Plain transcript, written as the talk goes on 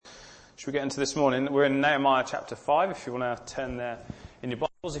Should we get into this morning? We're in Nehemiah chapter 5, if you want to turn there in your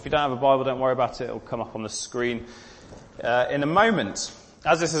Bibles. If you don't have a Bible, don't worry about it. It'll come up on the screen in a moment.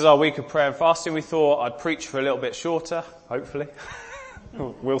 As this is our week of prayer and fasting, we thought I'd preach for a little bit shorter, hopefully.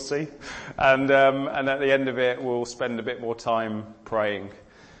 We'll see. And at the end of it, we'll spend a bit more time praying.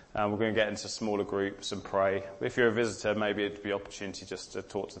 We're going to get into smaller groups and pray. If you're a visitor, maybe it'd be an opportunity just to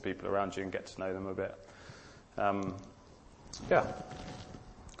talk to the people around you and get to know them a bit.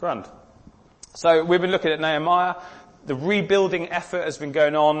 Grand. So we've been looking at Nehemiah. The rebuilding effort has been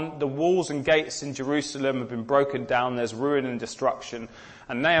going on. The walls and gates in Jerusalem have been broken down. There's ruin and destruction.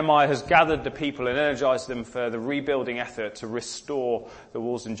 And Nehemiah has gathered the people and energized them for the rebuilding effort to restore the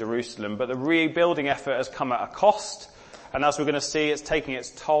walls in Jerusalem. But the rebuilding effort has come at a cost. And as we're going to see, it's taking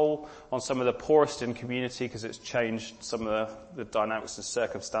its toll on some of the poorest in the community because it's changed some of the dynamics and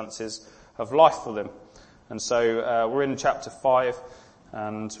circumstances of life for them. And so we're in chapter 5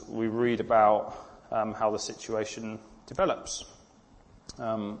 and we read about how the situation develops,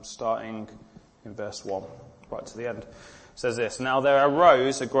 starting in verse 1, right to the end. It says this: Now there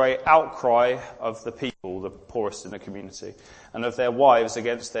arose a great outcry of the people, the poorest in the community, and of their wives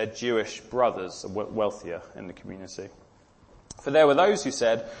against their Jewish brothers, wealthier in the community. For there were those who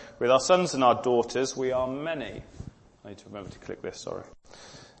said, with our sons and our daughters we are many. I need to remember to click this, sorry.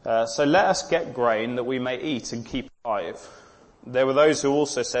 So let us get grain that we may eat and keep alive. There were those who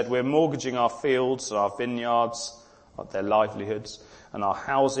also said, we're mortgaging our fields and our vineyards, their livelihoods, and our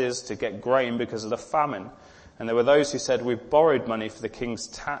houses to get grain because of the famine. And there were those who said, we've borrowed money for the king's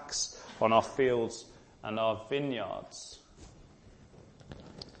tax on our fields and our vineyards.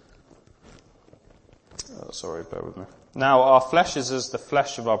 Sorry, bear with me. Now our flesh is as the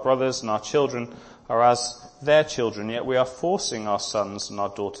flesh of our brothers, and our children are as their children, yet we are forcing our sons and our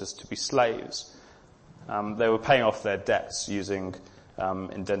daughters to be slaves. They were paying off their debts using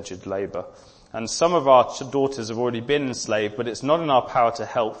indentured labour. And some of our daughters have already been enslaved, but it's not in our power to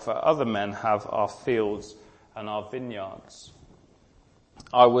help, for other men have our fields and our vineyards.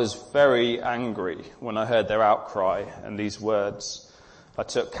 I was very angry when I heard their outcry and these words. I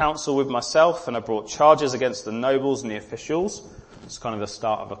took counsel with myself and I brought charges against the nobles and the officials. It's kind of the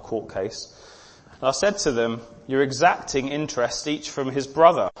start of a court case. And I said to them, you're exacting interest each from his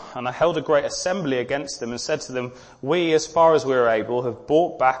brother. And I held a great assembly against them and said to them, we, as far as we are able, have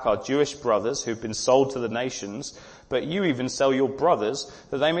bought back our Jewish brothers who've been sold to the nations, but you even sell your brothers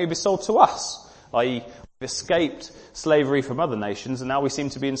that they may be sold to us. i.e., we've escaped slavery from other nations and now we seem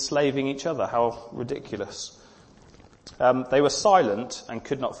to be enslaving each other. How ridiculous. They were silent and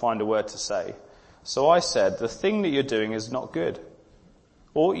could not find a word to say. So I said, the thing that you're doing is not good.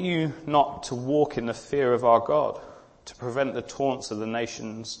 Ought you not to walk in the fear of our God, to prevent the taunts of the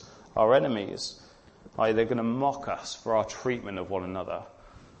nations, our enemies? They're going to mock us for our treatment of one another.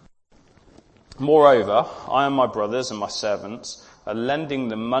 Moreover, I and my brothers and my servants are lending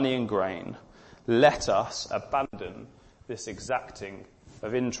them money and grain. Let us abandon this exacting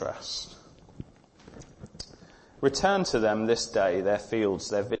of interest. Return to them this day their fields,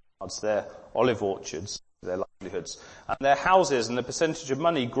 their vineyards, their olive orchards, their livelihoods, and their houses, and the percentage of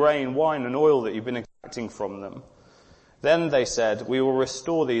money, grain, wine, and oil that you've been exacting from them. Then they said, we will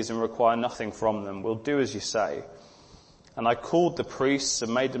restore these and require nothing from them. We'll do as you say. And I called the priests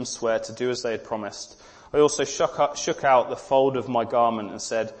and made them swear to do as they had promised. I also shook out the fold of my garment and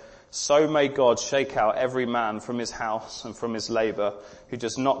said, so may God shake out every man from his house and from his labour who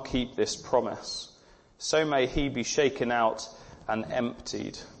does not keep this promise. So may he be shaken out and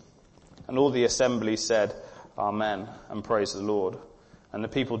emptied. And all the assembly said, Amen, and praise the Lord. And the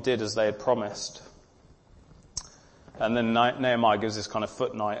people did as they had promised. And then Nehemiah gives this kind of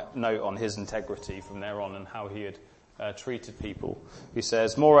footnote on his integrity from there on and how he had treated people. He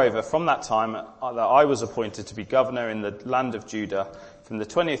says, moreover, from that time that I was appointed to be governor in the land of Judah, from the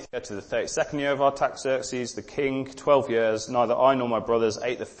 20th year to the 32nd year of Artaxerxes, the king, 12 years, neither I nor my brothers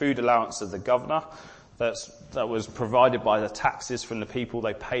ate the food allowance of the governor. That was provided by the taxes from the people.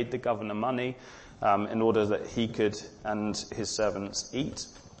 They paid the governor money in order that he could and his servants eat.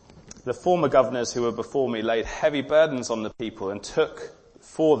 The former governors who were before me laid heavy burdens on the people and took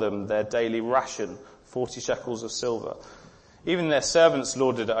for them their daily ration, 40 shekels of silver. Even their servants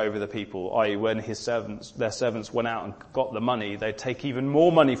lorded it over the people, i.e. when their servants went out and got the money, they'd take even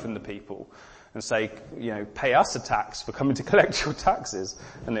more money from the people and say, pay us a tax for coming to collect your taxes.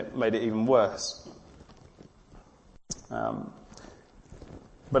 And it made it even worse.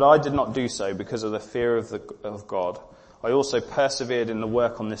 But I did not do so because of the fear of God. I also persevered in the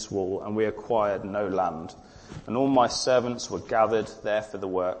work on this wall, and we acquired no land. And all my servants were gathered there for the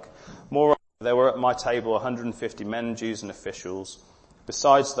work. Moreover, there were at my table 150 men, Jews and officials.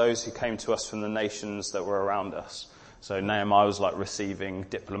 besides those who came to us from the nations that were around us. So Nehemiah was like receiving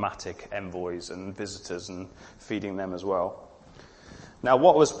diplomatic envoys and visitors and feeding them as well. Now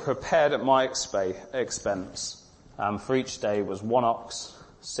what was prepared at my expense for each day was 1 ox,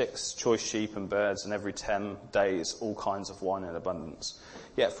 6 choice sheep and birds, and every 10 days all kinds of wine in abundance.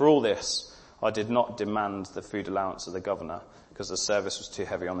 Yet for all this I did not demand the food allowance of the governor, because the service was too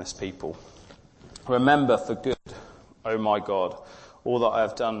heavy on this people. Remember for good, O my God, all that I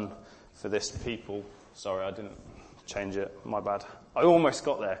have done for this people. Sorry, I didn't change it. My bad. I almost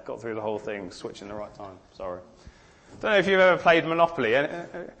got there. Got through the whole thing, switching the right time. Sorry. Don't know if you've ever played Monopoly.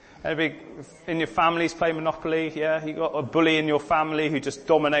 Anybody in your families play Monopoly? Yeah? You got a bully in your family who just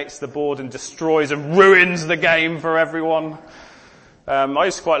dominates the board and destroys and ruins the game for everyone. I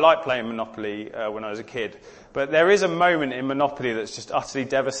used to quite like playing Monopoly when I was a kid. But there is a moment in Monopoly that's just utterly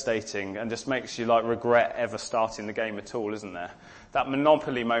devastating and just makes you like regret ever starting the game at all, isn't there? That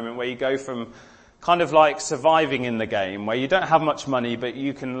Monopoly moment where you go from kind of like surviving in the game, where you don't have much money, but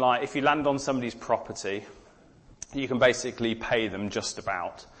you can like, if you land on somebody's property, you can basically pay them just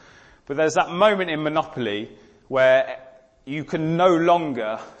about. But there's that moment in Monopoly where you can no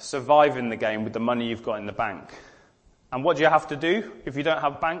longer survive in the game with the money you've got in the bank. And what do you have to do if you don't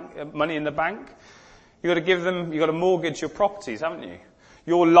have money in the bank? You've got to mortgage your properties, haven't you?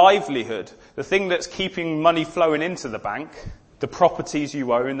 Your livelihood, the thing that's keeping money flowing into the bank, the properties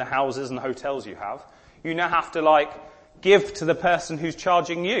you own, the houses and hotels you have, you now have to like give to the person who's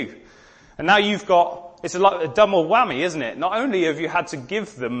charging you. And now it's like a double whammy, isn't it? Not only have you had to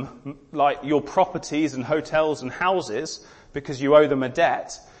give them like your properties and hotels and houses because you owe them a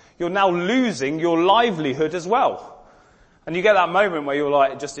debt, you're now losing your livelihood as well. And you get that moment where you're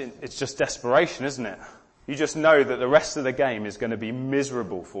like, it's just desperation, isn't it? You just know that the rest of the game is going to be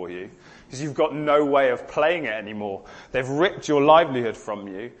miserable for you because you've got no way of playing it anymore. They've ripped your livelihood from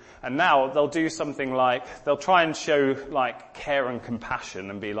you, and now they'll do something like, they'll try and show like care and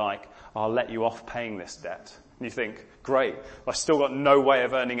compassion and be like, I'll let you off paying this debt. And you think, great, I've still got no way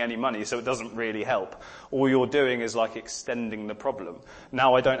of earning any money, so it doesn't really help. All you're doing is like extending the problem.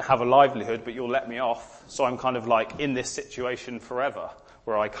 Now I don't have a livelihood, but you'll let me off, so I'm kind of like in this situation forever,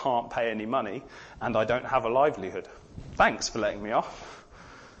 where I can't pay any money, and I don't have a livelihood. Thanks for letting me off.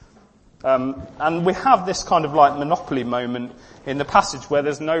 And we have this kind of like Monopoly moment in the passage where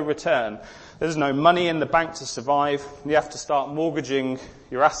there's no return. There's no money in the bank to survive. You have to start mortgaging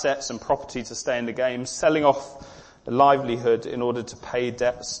your assets and property to stay in the game, selling off a livelihood in order to pay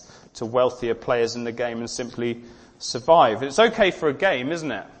debts to wealthier players in the game and simply survive. It's okay for a game,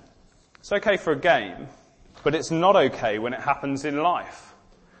 isn't it? It's okay for a game, but it's not okay when it happens in life.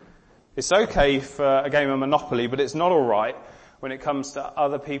 It's okay for a game of Monopoly, but it's not alright when it comes to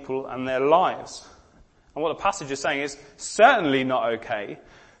other people and their lives. And what the passage is saying is certainly not okay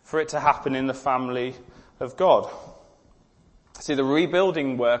for it to happen in the family of God. See, the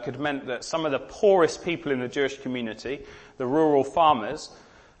rebuilding work had meant that some of the poorest people in the Jewish community, the rural farmers,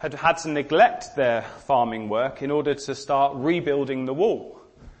 had had to neglect their farming work in order to start rebuilding the wall.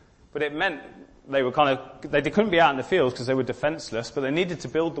 But it meant they couldn't be out in the fields because they were defenseless, but they needed to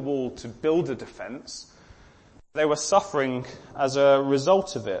build the wall to build a defense. They were suffering as a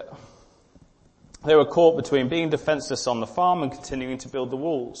result of it. They were caught between being defenseless on the farm and continuing to build the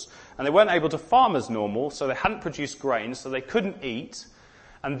walls. And they weren't able to farm as normal, so they hadn't produced grain, so they couldn't eat.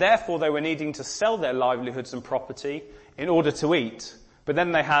 And therefore they were needing to sell their livelihoods and property in order to eat. But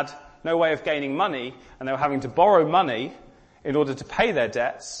then they had no way of gaining money, and they were having to borrow money in order to pay their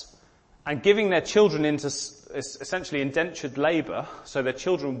debts, and giving their children into essentially indentured labour, so their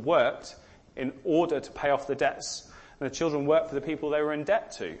children worked in order to pay off the debts, and the children worked for the people they were in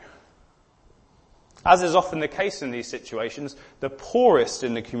debt to. As is often the case in these situations, the poorest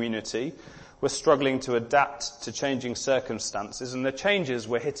in the community were struggling to adapt to changing circumstances, and the changes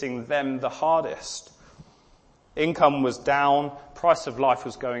were hitting them the hardest. Income was down, price of life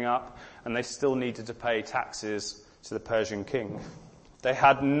was going up, and they still needed to pay taxes to the Persian king. They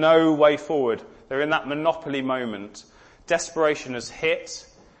had no way forward. They're in that Monopoly moment. Desperation has hit.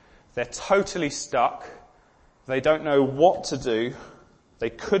 They're totally stuck. They don't know what to do. They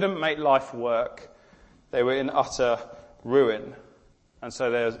couldn't make life work. They were in utter ruin. And so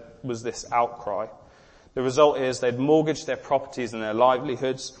there was this outcry. The result is they'd mortgaged their properties and their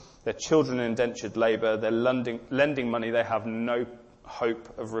livelihoods, their children in indentured labour, they're lending money they have no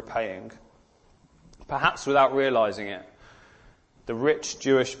hope of repaying. Perhaps without realising it, the rich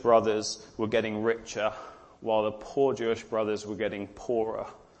Jewish brothers were getting richer while the poor Jewish brothers were getting poorer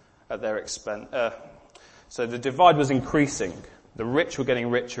at their expense. So the divide was increasing. The rich were getting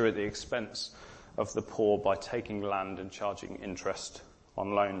richer at the expense of the poor by taking land and charging interest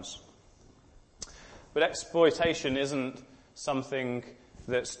on loans. But exploitation isn't something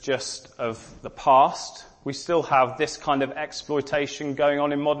that's just of the past. We still have this kind of exploitation going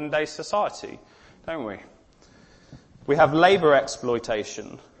on in modern day society, don't we? We have labour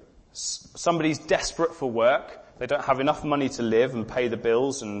exploitation. Somebody's desperate for work. They don't have enough money to live and pay the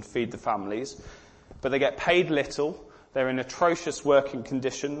bills and feed the families, but they get paid little. They're in atrocious working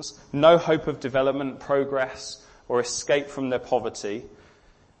conditions, no hope of development, progress, or escape from their poverty.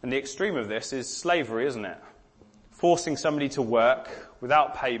 And the extreme of this is slavery, isn't it? Forcing somebody to work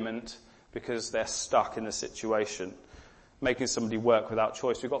without payment because they're stuck in the situation. Making somebody work without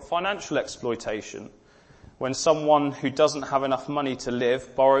choice. We've got financial exploitation. When someone who doesn't have enough money to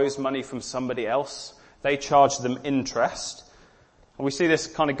live borrows money from somebody else, they charge them interest. And we see this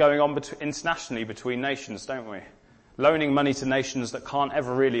kind of going on internationally between nations, don't we? Loaning money to nations that can't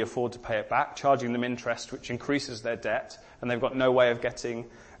ever really afford to pay it back, charging them interest which increases their debt, and they've got no way of getting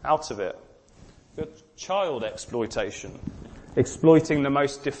out of it. We've got child exploitation. Exploiting the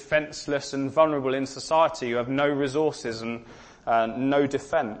most defenceless and vulnerable in society who have no resources and no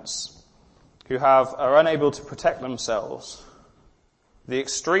defence, who are unable to protect themselves. The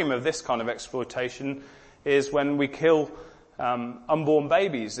extreme of this kind of exploitation is when we kill unborn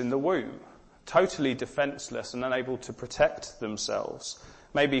babies in the womb, totally defenceless and unable to protect themselves,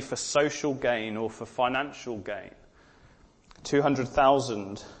 maybe for social gain or for financial gain.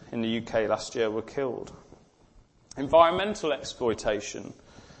 200,000 in the UK last year were killed. Environmental exploitation.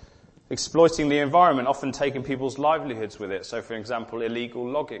 Exploiting the environment, often taking people's livelihoods with it. So, for example, illegal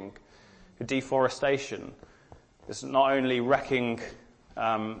logging, deforestation. It's not only wrecking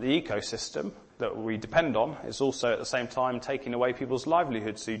the ecosystem that we depend on, it's also at the same time taking away people's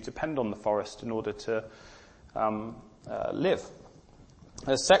livelihoods who depend on the forest in order to live.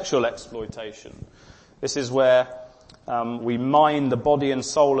 There's sexual exploitation. This is where we mine the body and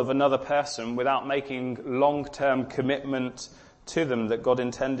soul of another person without making long-term commitment to them that God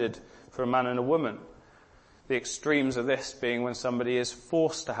intended for a man and a woman. The extremes of this being when somebody is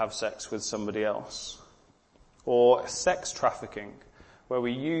forced to have sex with somebody else. Or sex trafficking, where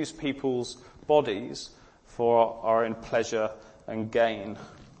we use people's bodies for our own pleasure and gain.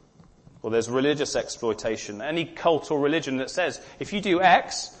 Or there's religious exploitation. Any cult or religion that says, if you do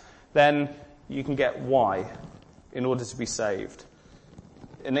X, then you can get Y in order to be saved.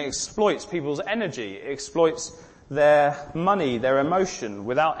 And it exploits people's energy. It exploits their money, their emotion,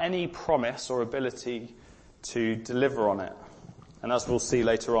 without any promise or ability to deliver on it. And as we'll see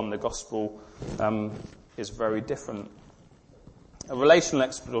later on, the gospel is very different. A relational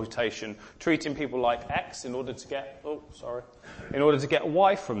exploitation, treating people like X in order to get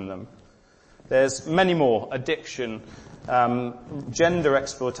Y from them. There's many more: addiction, gender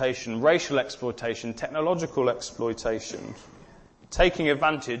exploitation, racial exploitation, technological exploitation. Taking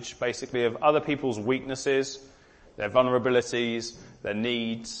advantage, basically, of other people's weaknesses, their vulnerabilities, their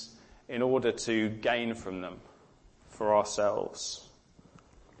needs, in order to gain from them for ourselves.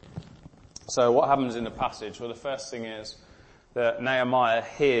 So what happens in the passage? Well, the first thing is that Nehemiah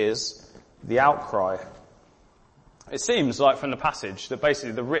hears the outcry. It seems like from the passage that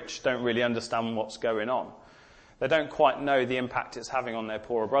basically the rich don't really understand what's going on. They don't quite know the impact it's having on their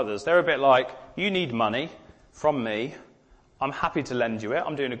poorer brothers. They're a bit like, you need money from me. I'm happy to lend you it.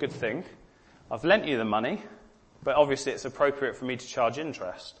 I'm doing a good thing. I've lent you the money, but obviously it's appropriate for me to charge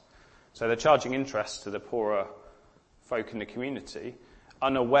interest. So they're charging interest to the poorer folk in the community,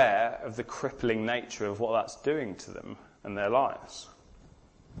 unaware of the crippling nature of what that's doing to them and their lives.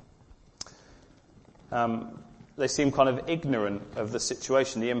 They seem kind of ignorant of the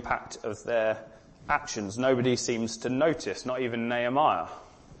situation, the impact of their actions. Nobody seems to notice, not even Nehemiah.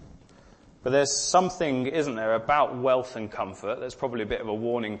 But there's something, isn't there, about wealth and comfort. There's probably a bit of a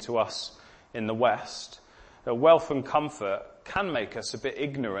warning to us in the West. That wealth and comfort can make us a bit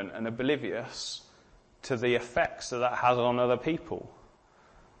ignorant and oblivious to the effects that has on other people.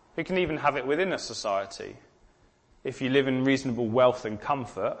 We can even have it within a society. If you live in reasonable wealth and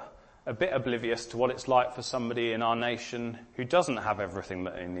comfort, a bit oblivious to what it's like for somebody in our nation who doesn't have everything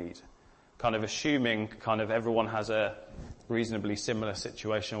that they need. Kind of assuming everyone has a reasonably similar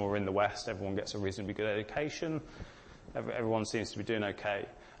situation, or in the West, everyone gets a reasonably good education, everyone seems to be doing okay.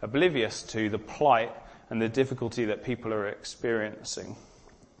 Oblivious to the plight and the difficulty that people are experiencing.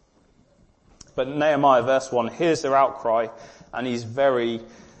 But Nehemiah, verse 1, hears their outcry and he's very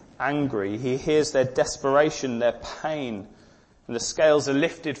angry. He hears their desperation, their pain, and the scales are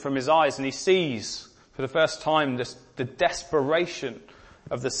lifted from his eyes, and he sees for the first time the desperation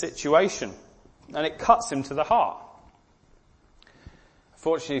of the situation, and it cuts him to the heart.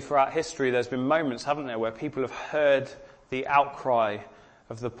 Fortunately, throughout history, there's been moments, haven't there, where people have heard the outcry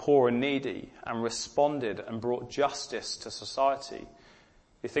of the poor and needy and responded and brought justice to society.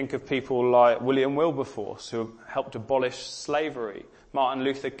 You think of people like William Wilberforce, who helped abolish slavery, Martin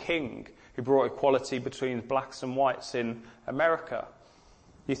Luther King, who brought equality between blacks and whites in America.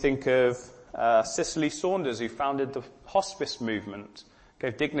 You think of Cicely Saunders, who founded the hospice movement,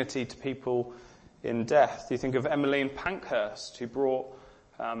 gave dignity to people in death. You think of Emmeline Pankhurst, who brought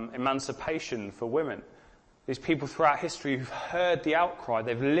emancipation for women. These people throughout history who've heard the outcry,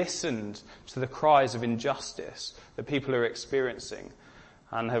 they've listened to the cries of injustice that people are experiencing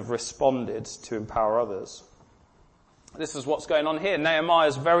and have responded to empower others. This is what's going on here. Nehemiah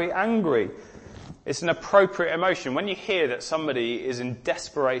is very angry. It's an appropriate emotion. When you hear that somebody is in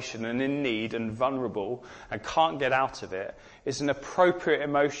desperation and in need and vulnerable and can't get out of it, it's an appropriate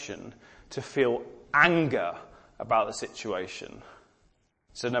emotion to feel anger about the situation.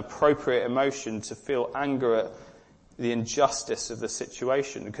 It's an appropriate emotion to feel anger at the injustice of the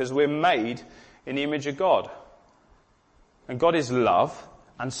situation, because we're made in the image of God. And God is love,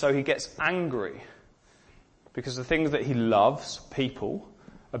 and so he gets angry because the things that he loves, people,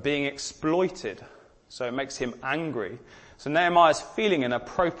 are being exploited. So it makes him angry. So Nehemiah is feeling an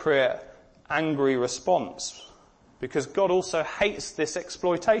appropriate angry response, because God also hates this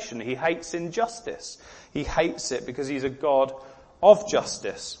exploitation. He hates injustice. He hates it because he's a God of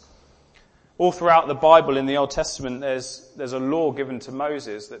justice. All throughout the Bible in the Old Testament, there's a law given to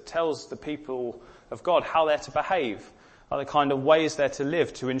Moses that tells the people of God how they're to behave, the kind of ways they're to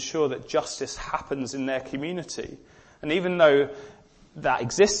live to ensure that justice happens in their community. And even though that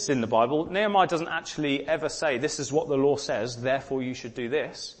exists in the Bible, Nehemiah doesn't actually ever say, this is what the law says, therefore you should do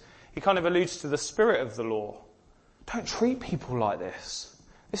this. He kind of alludes to the spirit of the law. Don't treat people like this.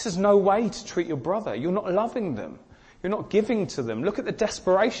 This is no way to treat your brother. You're not loving them. You're not giving to them. Look at the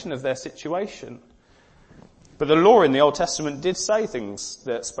desperation of their situation. But the law in the Old Testament did say things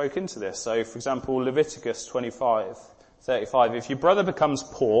that spoke into this. So, for example, Leviticus 25:35. If your brother becomes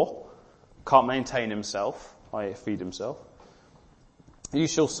poor, can't maintain himself, i.e. feed himself, you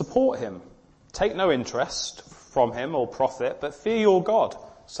shall support him. Take no interest from him or profit, but fear your God.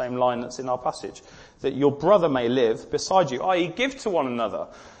 Same line that's in our passage. That your brother may live beside you, i.e. give to one another.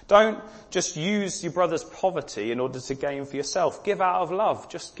 Don't just use your brother's poverty in order to gain for yourself. Give out of love.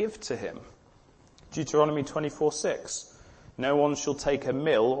 Just give to him. Deuteronomy 24:6. No one shall take a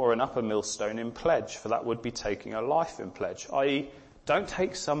mill or an upper millstone in pledge, for that would be taking a life in pledge. I.e., don't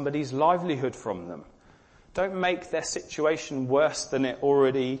take somebody's livelihood from them. Don't make their situation worse than it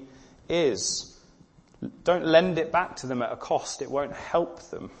already is. Don't lend it back to them at a cost. It won't help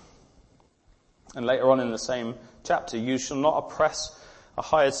them. And later on in the same chapter, you shall not oppress a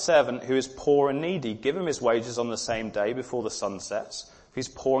hired servant who is poor and needy. Give him his wages on the same day before the sun sets, if he's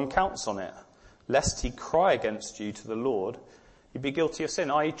poor and counts on it, lest he cry against you to the Lord. You'd be guilty of sin.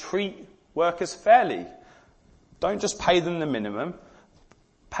 I treat workers fairly. Don't just pay them the minimum.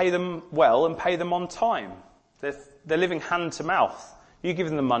 Pay them well and pay them on time. They're living hand to mouth. You give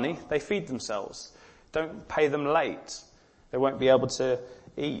them the money, they feed themselves. Don't pay them late. They won't be able to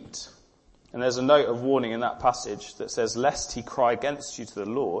eat. And there's a note of warning in that passage that says, lest he cry against you to the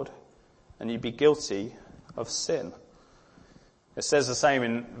Lord, and you be guilty of sin. It says the same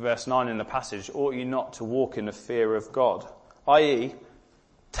in verse 9 in the passage, ought you not to walk in the fear of God? I.e.,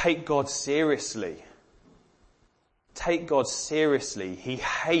 take God seriously. Take God seriously. He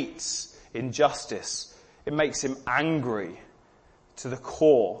hates injustice. It makes him angry to the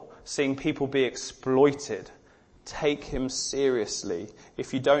core, seeing people be exploited. Take him seriously.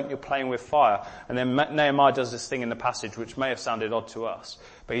 If you don't, you're playing with fire. And then Nehemiah does this thing in the passage which may have sounded odd to us,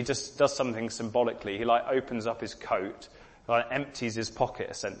 but he just does something symbolically. He opens up his coat, empties his pocket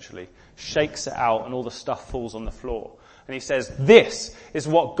essentially, shakes it out, and all the stuff falls on the floor. And he says, this is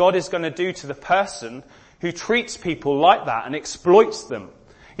what God is going to do to the person who treats people like that and exploits them.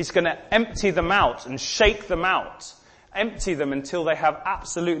 He's going to empty them out and shake them out. Empty them until they have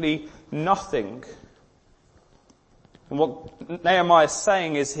absolutely nothing. And what Nehemiah is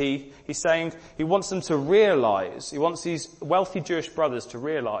saying is he's saying he wants them to realize, he wants these wealthy Jewish brothers to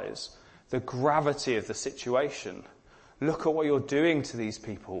realize the gravity of the situation. Look at what you're doing to these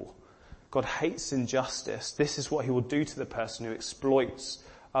people. God hates injustice. This is what he will do to the person who exploits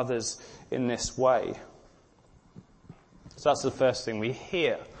others in this way. So that's the first thing. We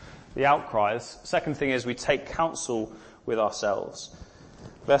hear the outcries. Second thing is we take counsel with ourselves.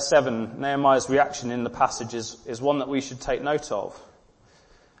 Verse 7, Nehemiah's reaction in the passage is one that we should take note of.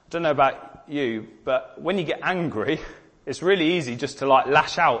 I don't know about you, but when you get angry, it's really easy just to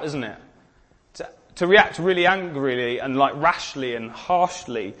lash out, isn't it? to react really angrily and like rashly and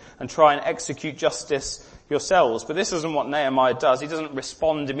harshly and try and execute justice yourselves. But this isn't what Nehemiah does. He doesn't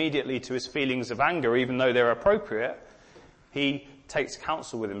respond immediately to his feelings of anger, even though they're appropriate. He takes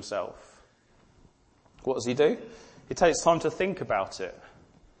counsel with himself. What does he do? He takes time to think about it.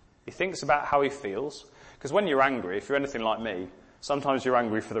 He thinks about how he feels. Because when you're angry, if you're anything like me, sometimes you're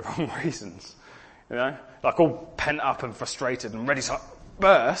angry for the wrong reasons. You know, like all pent up and frustrated and ready to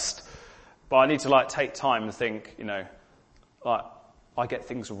burst. But I need to take time and think, I get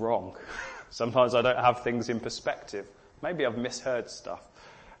things wrong. Sometimes I don't have things in perspective. Maybe I've misheard stuff.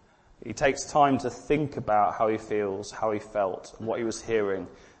 He takes time to think about how he feels, how he felt, what he was hearing,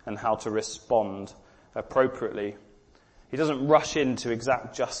 and how to respond appropriately. He doesn't rush in to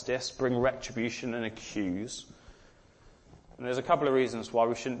exact justice, bring retribution and accuse. And there's a couple of reasons why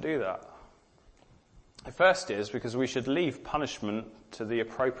we shouldn't do that. The first is because we should leave punishment to the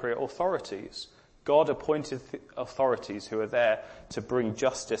appropriate authorities. God appointed authorities who are there to bring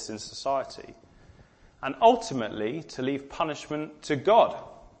justice in society. And ultimately, to leave punishment to God.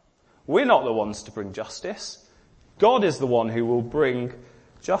 We're not the ones to bring justice. God is the one who will bring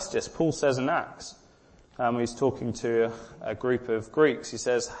justice. Paul says in Acts, he's talking to a group of Greeks. He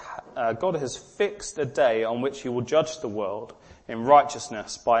says, God has fixed a day on which he will judge the world in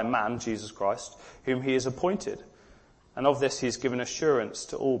righteousness by a man, Jesus Christ, whom he has appointed. And of this he's given assurance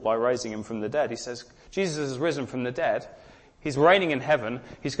to all by raising him from the dead. He says, Jesus has risen from the dead. He's reigning in heaven.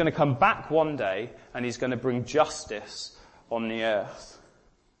 He's going to come back one day and he's going to bring justice on the earth.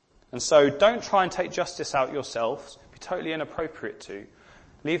 And so don't try and take justice out yourselves. It'd be totally inappropriate to.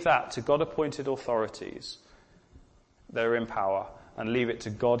 Leave that to God-appointed authorities that are in power, and leave it to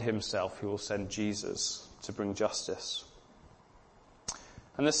God himself who will send Jesus to bring justice.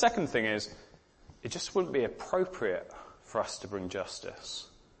 And the second thing is, it just wouldn't be appropriate for us to bring justice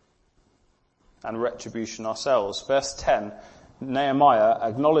and retribution ourselves. Verse 10, Nehemiah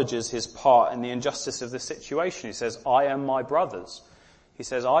acknowledges his part in the injustice of the situation. He says, I am my brother's. He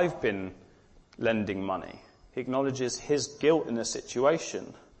says, I've been lending money. He acknowledges his guilt in the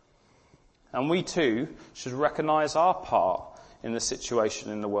situation. And we too should recognize our part in the situation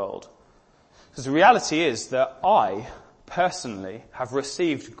in the world. Because the reality is that I personally have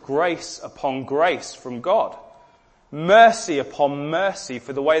received grace upon grace from God. Mercy upon mercy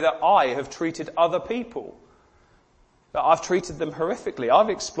for the way that I have treated other people. That I've treated them horrifically. I've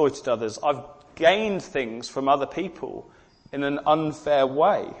exploited others. I've gained things from other people in an unfair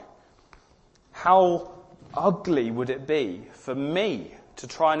way. How ugly would it be for me to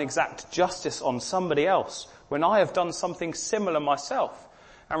try and exact justice on somebody else when I have done something similar myself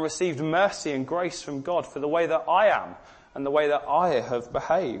and received mercy and grace from God for the way that I am and the way that I have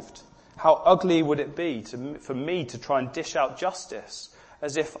behaved? How ugly would it be for me to try and dish out justice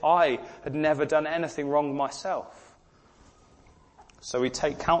as if I had never done anything wrong myself? So we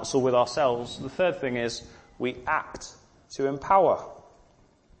take counsel with ourselves. The third thing is we act to empower.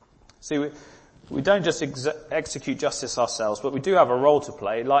 See, we don't just execute justice ourselves, but we do have a role to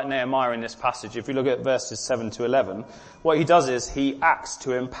play, like Nehemiah in this passage. If you look at verses 7 to 11, what he does is he acts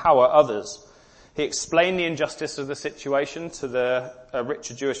to empower others. He explained the injustice of the situation to the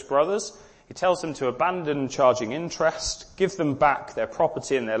richer Jewish brothers. He tells them to abandon charging interest, give them back their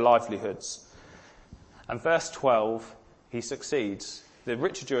property and their livelihoods. And verse 12, he succeeds. The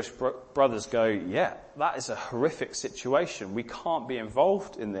richer Jewish brothers go, yeah, that is a horrific situation. We can't be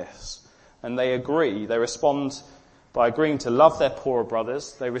involved in this. And they agree. They respond by agreeing to love their poorer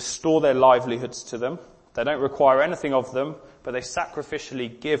brothers. They restore their livelihoods to them. They don't require anything of them, but they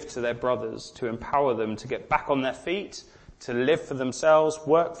sacrificially give to their brothers to empower them to get back on their feet, to live for themselves,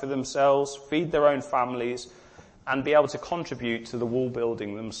 work for themselves, feed their own families, and be able to contribute to the wall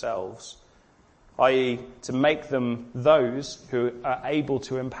building themselves, i.e. to make them those who are able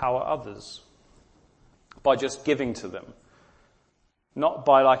to empower others by just giving to them. Not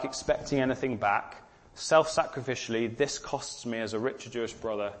by expecting anything back. Self-sacrificially, this costs me as a richer Jewish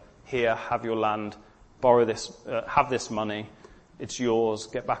brother. Here, have your land, borrow this, have this money. It's yours.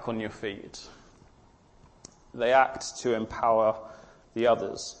 Get back on your feet. They act to empower the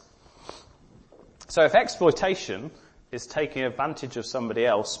others. So if exploitation is taking advantage of somebody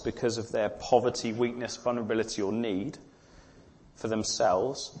else because of their poverty, weakness, vulnerability or need for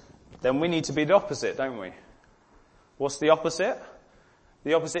themselves, then we need to be the opposite, don't we? What's the opposite?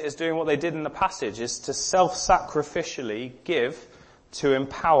 The opposite is doing what they did in the passage, is to self-sacrificially give to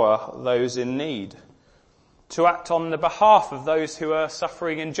empower those in need. To act on the behalf of those who are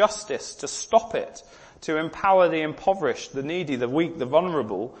suffering injustice, to stop it, to empower the impoverished, the needy, the weak, the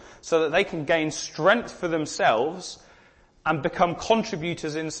vulnerable, so that they can gain strength for themselves and become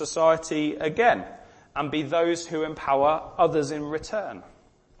contributors in society again. and be those who empower others in return.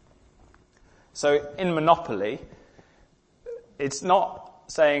 So in Monopoly, it's not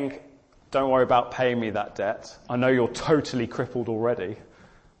saying, don't worry about paying me that debt. I know you're totally crippled already.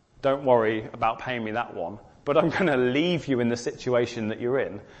 Don't worry about paying me that one. But I'm going to leave you in the situation that you're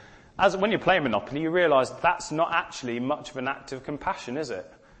in. As when you're playing Monopoly, you realise that's not actually much of an act of compassion, is it?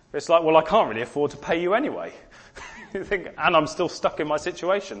 It's like, well, I can't really afford to pay you anyway. You think, and I'm still stuck in my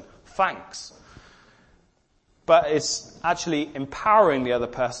situation. Thanks. But it's actually empowering the other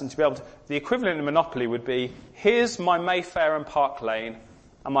person to be able to, the equivalent in Monopoly would be, here's my Mayfair and Park Lane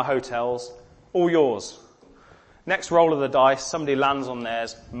and my hotels, all yours. Next roll of the dice, somebody lands on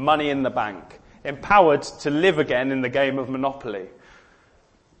theirs, money in the bank. Empowered to live again in the game of Monopoly.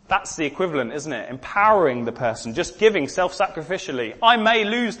 That's the equivalent, isn't it? Empowering the person, just giving self-sacrificially. I may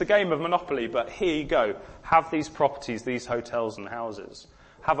lose the game of Monopoly, but here you go. Have these properties, these hotels and houses.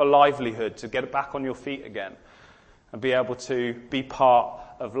 Have a livelihood to get back on your feet again and be able to be part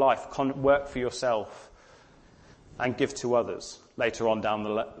of life, work for yourself and give to others later on down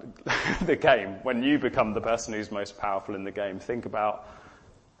the game. When you become the person who's most powerful in the game, think about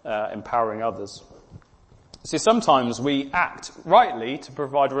empowering others. See, sometimes we act rightly to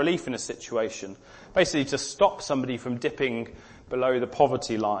provide relief in a situation, basically to stop somebody from dipping below the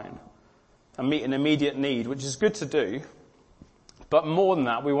poverty line and meet an immediate need, which is good to do. But more than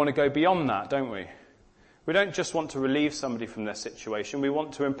that, we want to go beyond that, don't we? We don't just want to relieve somebody from their situation. We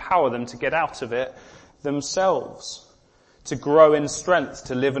want to empower them to get out of it themselves, to grow in strength,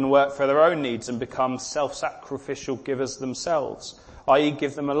 to live and work for their own needs and become self-sacrificial givers themselves, i.e.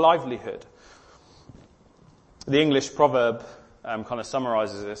 give them a livelihood. The English proverb kind of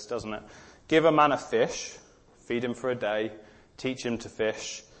summarizes this, doesn't it? Give a man a fish, feed him for a day, teach him to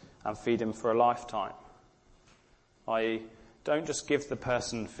fish, and feed him for a lifetime. I.e., don't just give the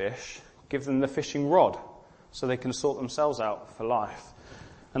person fish, give them the fishing rod so they can sort themselves out for life.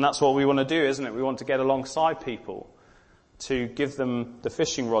 And that's what we want to do, isn't it? We want to get alongside people, to give them the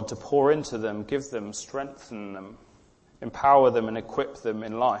fishing rod, to pour into them, give them, strengthen them, empower them and equip them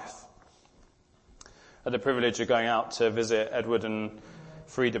in life. I had the privilege of going out to visit Edward and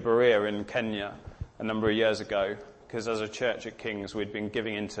Frida Berea in Kenya a number of years ago, because as a church at King's we'd been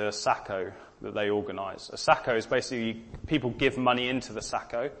giving into a SACCO that they organise. A SACCO is basically people give money into the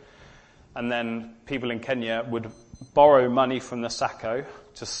SACCO, and then people in Kenya would borrow money from the SACCO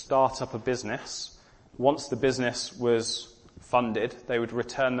to start up a business. Once the business was funded, they would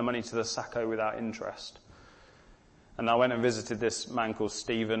return the money to the SACCO without interest. And I went and visited this man called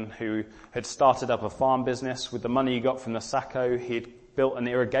Stephen, who had started up a farm business. With the money he got from the SACCO, he'd built an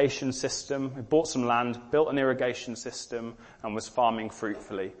irrigation system, he bought some land, built an irrigation system, and was farming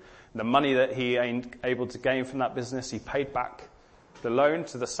fruitfully. The money that he ain't able to gain from that business, he paid back the loan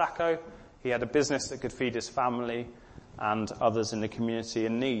to the SACCO. He had a business that could feed his family and others in the community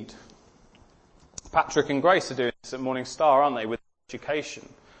in need. Patrick and Grace are doing this at Morning Star, aren't they, with education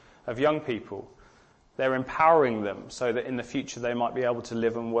of young people. They're empowering them so that in the future they might be able to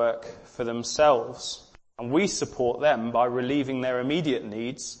live and work for themselves. And we support them by relieving their immediate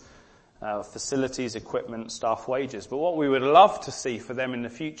needs, facilities, equipment, staff wages. But what we would love to see for them in the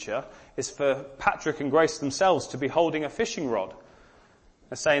future is for Patrick and Grace themselves to be holding a fishing rod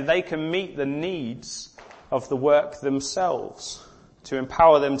and saying they can meet the needs of the work themselves, to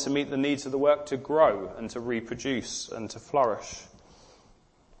empower them to meet the needs of the work to grow and to reproduce and to flourish.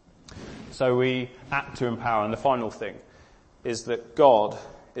 So we act to empower. And the final thing is that God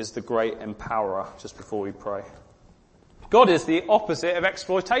is the great empowerer, just before we pray. God is the opposite of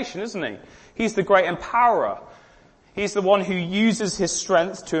exploitation, isn't he? He's the great empowerer. He's the one who uses his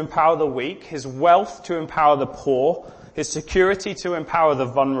strength to empower the weak, his wealth to empower the poor, his security to empower the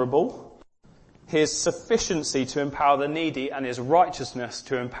vulnerable, his sufficiency to empower the needy, and his righteousness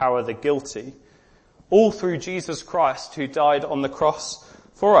to empower the guilty. All through Jesus Christ, who died on the cross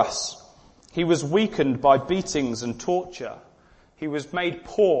for us. He was weakened by beatings and torture. He was made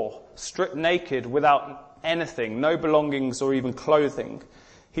poor, stripped naked, without anything, no belongings or even clothing.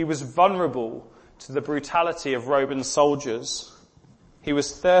 He was vulnerable to the brutality of Roman soldiers. He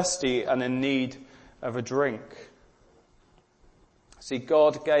was thirsty and in need of a drink. See,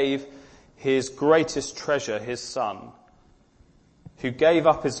 God gave his greatest treasure, his Son, who gave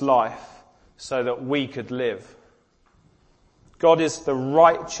up his life so that we could live. God is the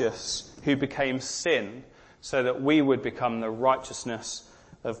righteous who became sin so that we would become the righteousness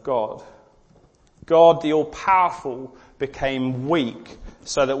of God. God, the all-powerful, became weak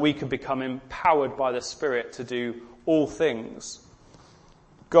so that we could become empowered by the Spirit to do all things.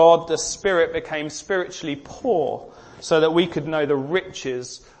 God, the Spirit, became spiritually poor so that we could know the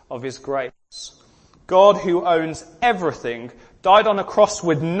riches of his grace. God, who owns everything, died on a cross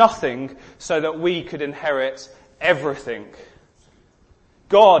with nothing so that we could inherit everything.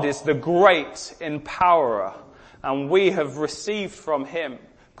 God is the great empowerer, and we have received from him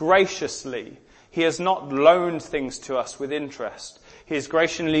graciously. He has not loaned things to us with interest. He has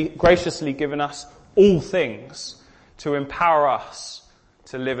graciously given us all things to empower us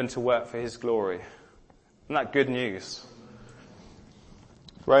to live and to work for his glory. Isn't that good news?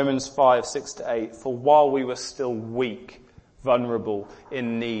 Romans 5:6-8, for while we were still weak, vulnerable,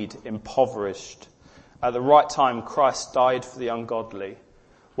 in need, impoverished, at the right time Christ died for the ungodly.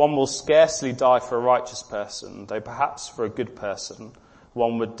 One will scarcely die for a righteous person, though perhaps for a good person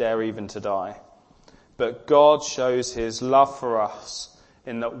one would dare even to die. But God shows his love for us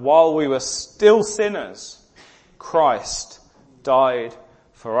in that while we were still sinners, Christ died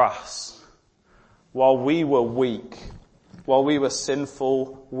for us. While we were weak, while we were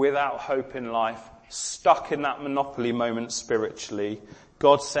sinful, without hope in life, stuck in that monopoly moment spiritually,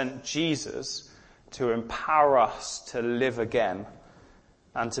 God sent Jesus to empower us to live again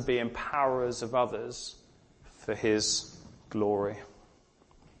and to be empowerers of others for his glory.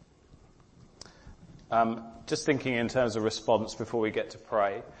 Just thinking in terms of response before we get to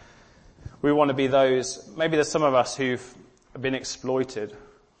pray. We want to be those, maybe there's some of us who've been exploited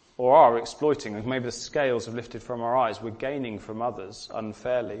or are exploiting, and maybe the scales have lifted from our eyes. We're gaining from others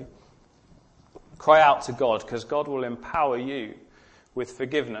unfairly. Cry out to God, because God will empower you with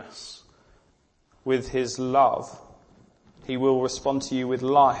forgiveness, with his love. He will respond to you with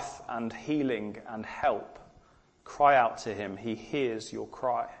life and healing and help. Cry out to him. He hears your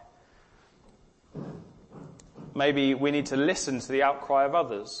cry. Maybe we need to listen to the outcry of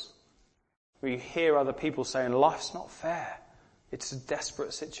others. We hear other people saying, life's not fair. It's a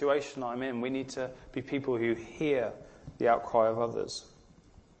desperate situation I'm in. We need to be people who hear the outcry of others.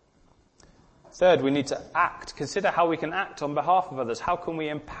 Third, we need to act. Consider how we can act on behalf of others. How can we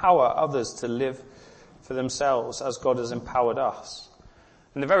empower others to live for themselves as God has empowered us?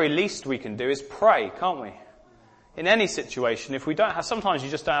 And the very least we can do is pray, can't we? In any situation, if we don't have, sometimes you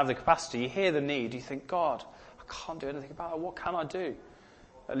just don't have the capacity. You hear the need, you think, God, I can't do anything about it. What can I do?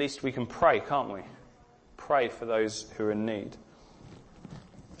 At least we can pray, can't we? Pray for those who are in need.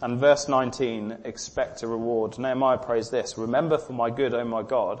 And verse 19, expect a reward. Nehemiah prays this, remember for my good, O my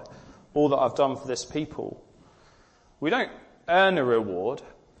God, all that I've done for this people. We don't earn a reward,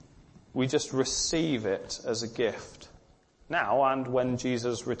 we just receive it as a gift. Now and when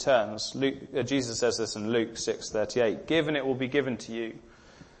Jesus returns. Jesus says this in Luke 6:38, give and it will be given to you.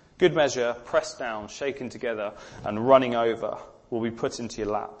 Good measure, pressed down, shaken together, and running over will be put into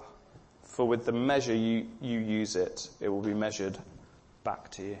your lap. For with the measure you use it, it will be measured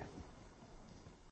back to you.